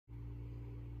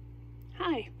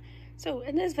Hi, so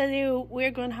in this video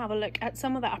we're going to have a look at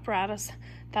some of the apparatus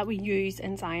that we use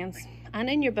in science, and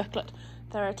in your booklet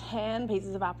there are 10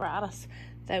 pieces of apparatus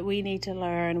that we need to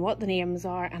learn what the names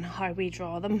are and how we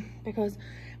draw them, because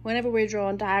whenever we're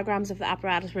drawing diagrams of the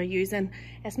apparatus we're using,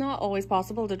 it's not always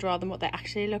possible to draw them what they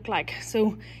actually look like.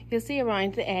 So you'll see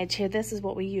around the edge here, this is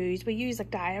what we use. We use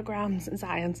like diagrams in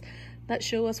science that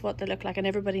show us what they look like, and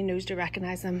everybody knows to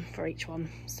recognize them for each one.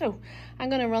 So I'm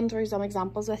going to run through some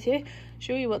examples with you,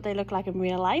 show you what they look like in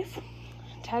real life,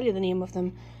 tell you the name of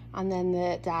them, and then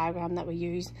the diagram that we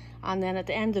use. And then at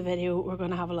the end of the video we're going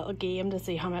to have a little game to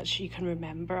see how much you can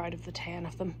remember out of the 10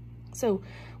 of them. So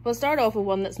we'll start off with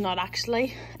one that's not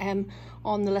actually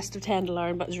on the list of 10 to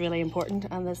learn, but is really important,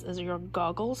 and this is your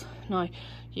goggles. Now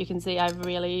you can see I've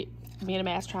really made a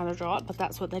mess trying to draw it, but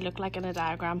that's what they look like in a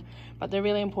diagram. But they're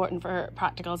really important for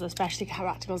practicals, especially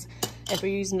practicals. If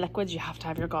you're using liquids, you have to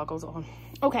have your goggles on.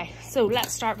 Okay, so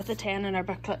let's start with the 10 in our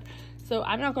booklet. So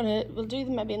we'll do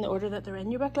them maybe in the order that they're in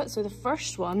your booklet. So the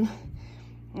first one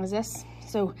is this.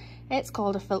 So it's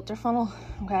called a filter funnel,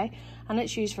 okay? And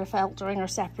it's used for filtering or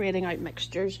separating out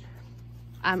mixtures.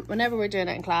 Whenever we're doing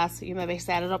it in class, you maybe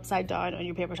set it upside down on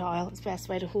your paper towel. It's the best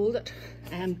way to hold it.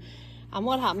 And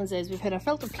what happens is we put a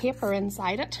filter paper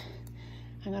inside it.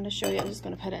 I'm going to show you, I'm just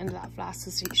going to put it into that flask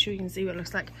so you can see what it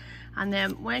looks like. And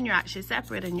then when you're actually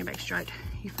separating your mixture out,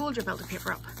 you fold your filter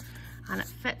paper up and it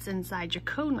fits inside your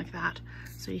cone like that,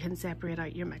 so you can separate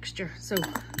out your mixture. So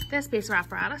this piece of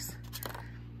apparatus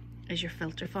is your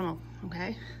filter funnel,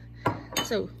 okay?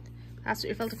 So that's what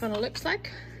your filter funnel looks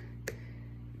like.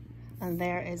 And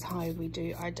there is how we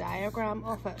do our diagram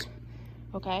of it,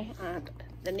 okay? And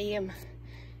the name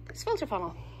is filter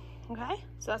funnel, okay?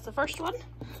 So that's the first one.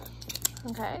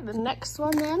 Okay, the next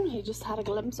one then, you just had a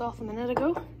glimpse of a minute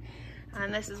ago,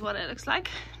 and this is what it looks like.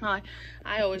 Now,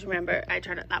 I always remember, I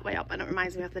turn it that way up and it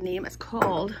reminds me of the name. It's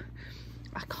called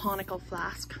a conical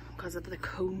flask because of the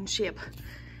cone shape.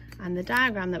 And the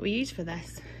diagram that we use for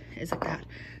this is like that.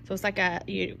 So it's like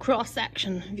a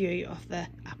cross-section view of the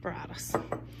apparatus.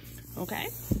 Okay,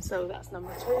 so that's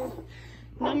number 2.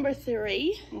 Number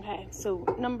 3, okay, so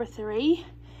number 3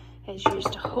 is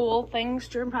used to hold things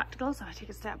during practicals. So I take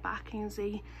a step back, you can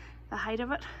see the height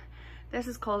of it. This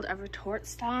is called a retort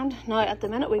stand. Now at the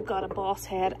minute we've got a boss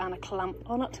head and a clamp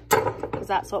on it, because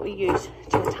that's what we use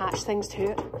to attach things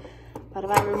to it. But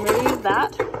if I remove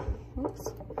that,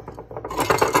 oops,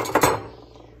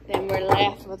 then we're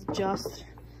left with just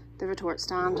the retort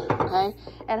stand, okay?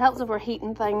 It helps if we're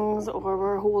heating things or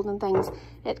we're holding things.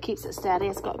 It keeps it steady.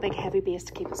 It's got a big heavy base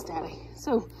to keep it steady.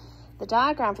 So the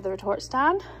diagram for the retort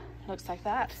stand looks like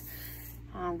that,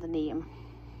 and the name,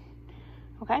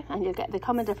 okay? And they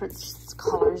come in different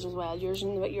colors as well. Yours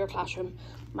in your classroom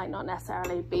might not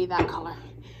necessarily be that color.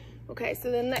 Okay, so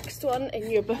the next one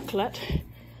in your booklet,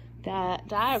 the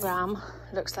diagram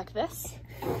looks like this,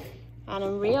 and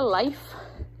in real life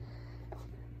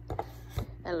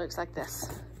it looks like this.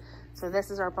 So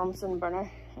this is our Bunsen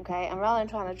burner, okay? And rather than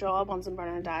trying to draw a Bunsen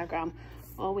burner diagram,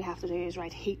 all we have to do is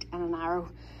write heat and an arrow.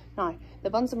 Now, the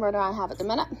Bunsen burner I have at the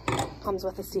minute comes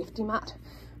with a safety mat.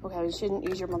 Okay, you shouldn't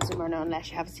use your Bunsen burner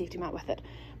unless you have a safety mat with it.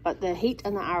 But the heat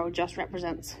and the arrow just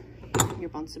represents your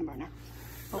Bunsen burner.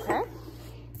 Okay?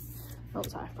 Oh,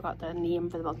 sorry, I forgot the name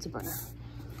for the Bunsen burner.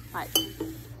 Right,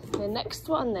 the next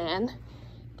one then,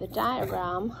 the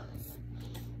diagram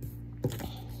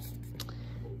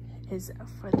is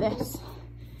for this.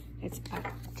 It's a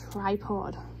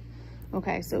tripod.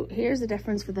 Okay, so here's the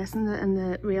difference for this in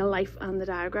the real life and the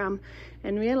diagram.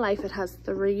 In real life it has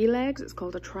 3 legs, it's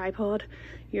called a tripod.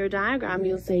 Your diagram,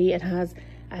 you'll see it has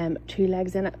 2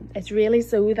 legs in it. It's really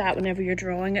so that whenever you're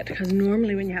drawing it, because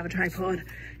normally when you have a tripod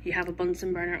you have a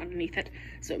Bunsen burner underneath it,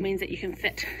 so it means that you can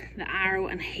fit the arrow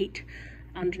and heat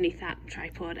underneath that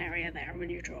tripod area there when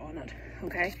you're drawing it,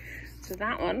 okay? So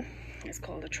that one is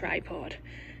called a tripod.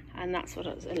 And that's what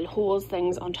it is. It holds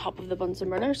things on top of the Bunsen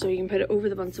burner, so you can put it over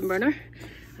the Bunsen burner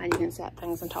and you can set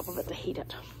things on top of it to heat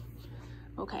it.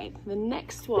 Okay, the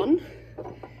next one,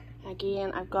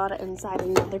 again, I've got it inside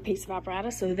another piece of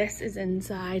apparatus. So this is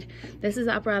inside, this is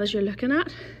the apparatus you're looking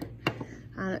at,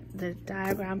 and the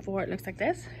diagram for it looks like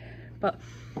this. But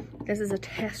this is a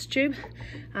test tube,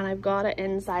 and I've got it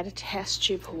inside a test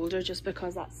tube holder just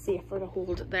because that's safer to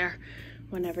hold it there.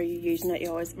 Whenever you're using it, you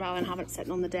always, rather than having it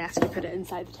sitting on the desk, you put it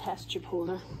inside the test tube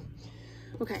holder.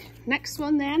 Okay, next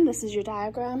one then, this is your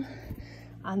diagram,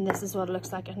 and this is what it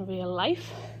looks like in real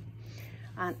life,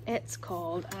 and it's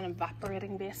called an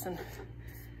evaporating basin.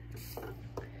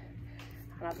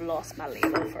 And I've lost my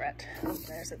label for it. Oh,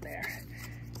 there's it there.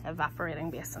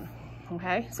 Evaporating basin.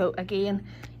 Okay, so again,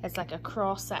 it's like a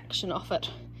cross section of it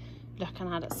looking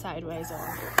at it sideways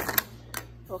on.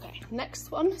 Okay,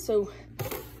 next one. So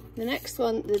the next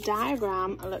one, the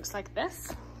diagram looks like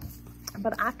this,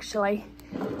 but actually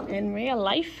in real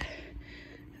life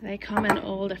they come in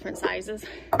all different sizes,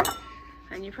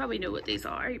 and you probably know what these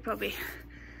are. You probably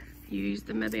used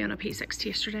them maybe on a P60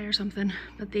 yesterday or something,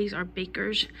 but these are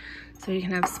beakers. So you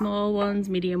can have small ones,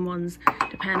 medium ones,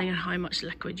 depending on how much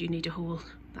liquid you need to hold.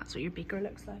 That's what your beaker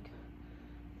looks like.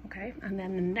 Okay, and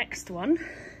then the next one,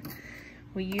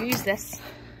 we use this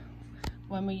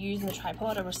when we're using the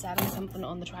tripod or we're setting something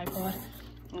on the tripod,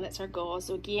 and it's our gauze.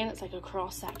 So again, it's like a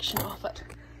cross section of it,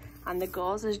 and the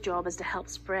gauze's job is to help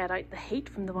spread out the heat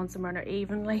from the Bunsen burner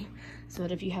evenly, so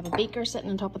that if you have a beaker sitting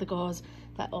on top of the gauze,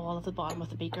 that all of the bottom of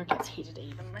the beaker gets heated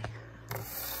evenly.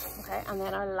 Okay, and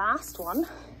then our last one,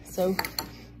 so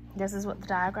this is what the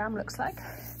diagram looks like.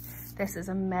 This is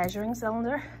a measuring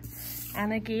cylinder,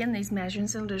 and again, these measuring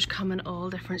cylinders come in all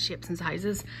different shapes and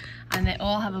sizes, and they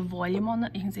all have a volume on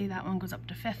it. You can see that one goes up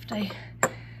to 50,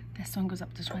 this one goes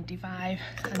up to 25,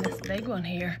 and this big one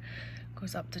here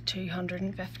goes up to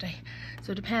 250.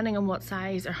 So depending on what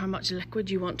size or how much liquid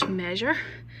you want to measure,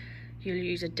 you'll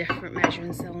use a different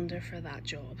measuring cylinder for that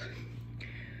job.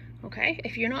 Okay,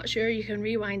 if you're not sure, you can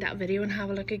rewind that video and have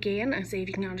a look again and see if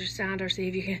you can understand, or see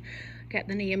if you can get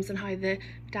the names and how the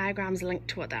diagrams link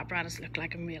to what the apparatus look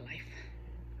like in real life.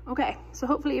 Okay, so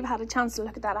hopefully you've had a chance to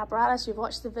look at that apparatus, you've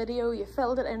watched the video, you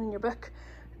filled it in your book.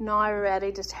 Now we're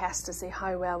ready to test to see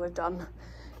how well we've done.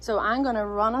 So I'm going to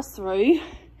run us through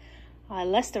a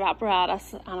list of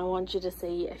apparatus, and I want you to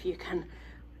see if you can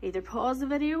either pause the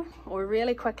video or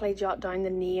really quickly jot down the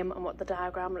name and what the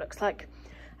diagram looks like.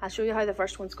 I'll show you how the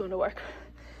first one's going to work.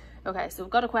 Okay, so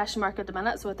we've got a question mark at the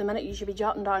minute, so at the minute you should be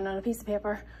jotting down on a piece of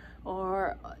paper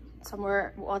or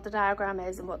somewhere what the diagram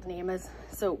is and what the name is.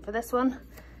 So for this one,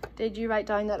 did you write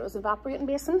down that it was an evaporating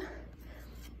basin?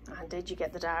 And did you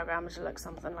get the diagram to look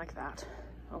something like that?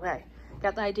 Okay,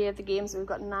 got the idea of the game, so we've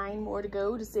got 9 more to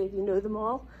go to see if you know them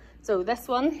all. So this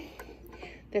one,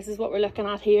 this is what we're looking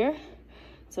at here.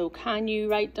 So can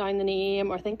you write down the name,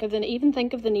 or even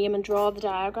think of the name and draw the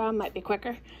diagram? Might be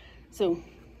quicker. So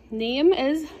name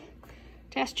is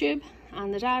test tube,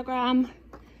 and the diagram,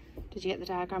 did you get the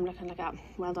diagram looking like that?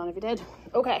 Well done if you did.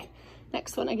 Okay,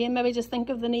 next one, again, maybe just think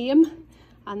of the name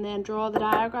and then draw the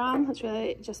diagram. It's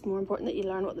really just more important that you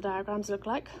learn what the diagrams look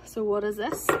like. So what is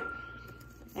this?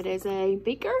 It is a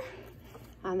beaker,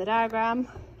 and the diagram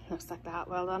looks like that.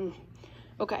 Well done.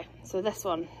 Okay, so this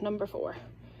one, number 4.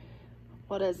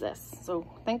 What is this? So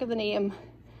think of the name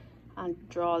and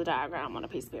draw the diagram on a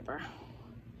piece of paper.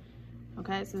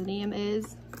 Okay, so the name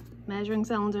is measuring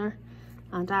cylinder,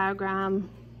 and diagram,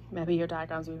 maybe your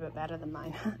diagram's a wee bit better than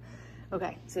mine.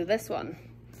 Okay, so this one,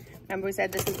 remember we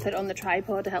said this is put on the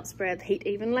tripod to help spread the heat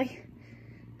evenly.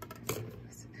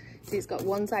 See, it's got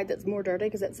one side that's more dirty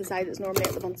because it's the side that's normally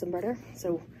at the Bunsen burner.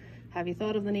 So have you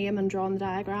thought of the name and drawn the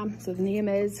diagram? So the name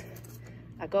is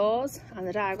a gauze, and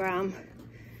the diagram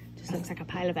just looks like a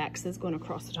pile of X's going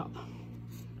across the top.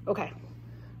 Okay,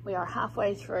 we are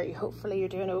halfway through. Hopefully you're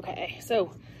doing okay.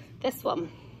 So this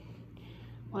one,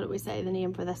 what did we say the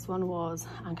name for this one was,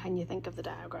 and can you think of the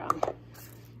diagram?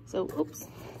 So, oops,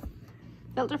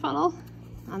 filter funnel,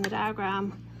 and the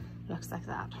diagram looks like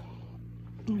that.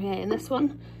 Okay, and this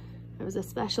one, it was a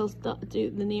special,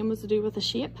 the name was to do with the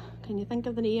shape. Can you think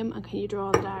of the name, and can you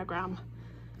draw the diagram?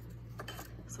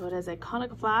 So it is a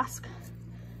conical flask,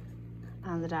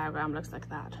 and the diagram looks like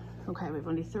that. Okay, we've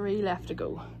only 3 left to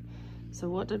go. So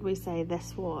what did we say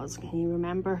this was? Can you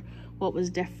remember what was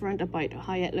different about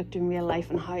how it looked in real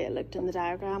life and how it looked in the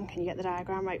diagram? Can you get the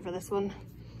diagram right for this one?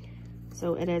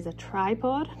 So it is a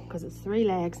tripod because it's 3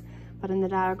 legs, but in the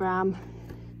diagram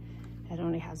it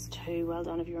only has 2. Well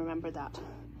done if you remembered that.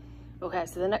 Okay,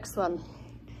 so the next one,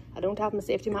 I don't have my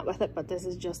safety mat with it, but this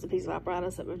is just a piece of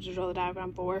apparatus that we've to draw the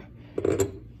diagram for.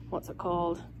 What's it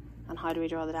called, and how do we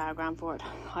draw the diagram for it?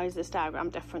 How is this diagram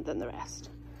different than the rest?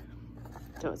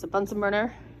 So it's a Bunsen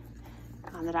burner,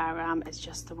 and the diagram is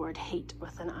just the word heat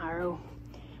with an arrow.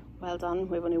 Well done,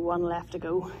 we've only 1 left to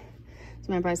go. So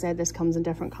remember I said this comes in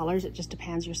different colours, it just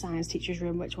depends your science teacher's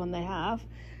room which one they have.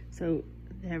 So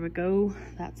there we go,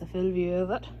 that's a full view of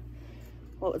it.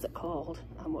 What was it called,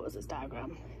 and what was its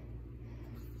diagram?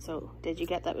 So did you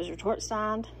get that was your torch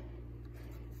stand?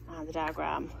 And the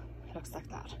diagram looks like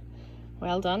that.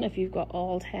 Well done if you've got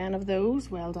all 10 of those,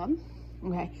 well done.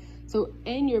 Okay, so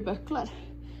in your booklet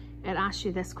it asks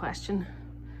you this question: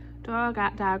 draw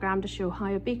a diagram to show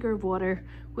how a beaker of water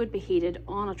would be heated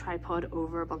on a tripod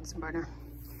over a Bunsen burner.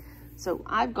 So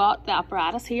I've got the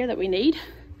apparatus here that we need.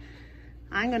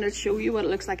 I'm going to show you what it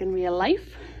looks like in real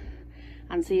life,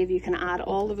 and see if you can add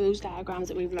all of those diagrams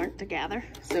that we've learnt together.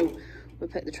 So we'll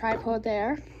put the tripod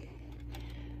there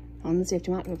on the safety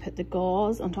mat, we'll put the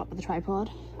gauze on top of the tripod,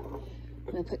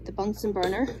 we'll put the Bunsen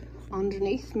burner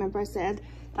underneath. Remember I said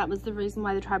that was the reason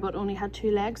why the tripod only had 2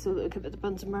 legs, so that we could put the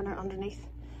Bunsen burner underneath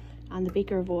and the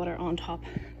beaker of water on top.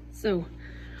 So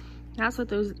that's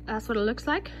what it looks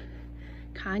like.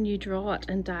 Can you draw it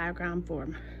in diagram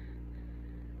form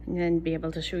and then be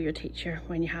able to show your teacher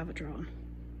when you have it drawn?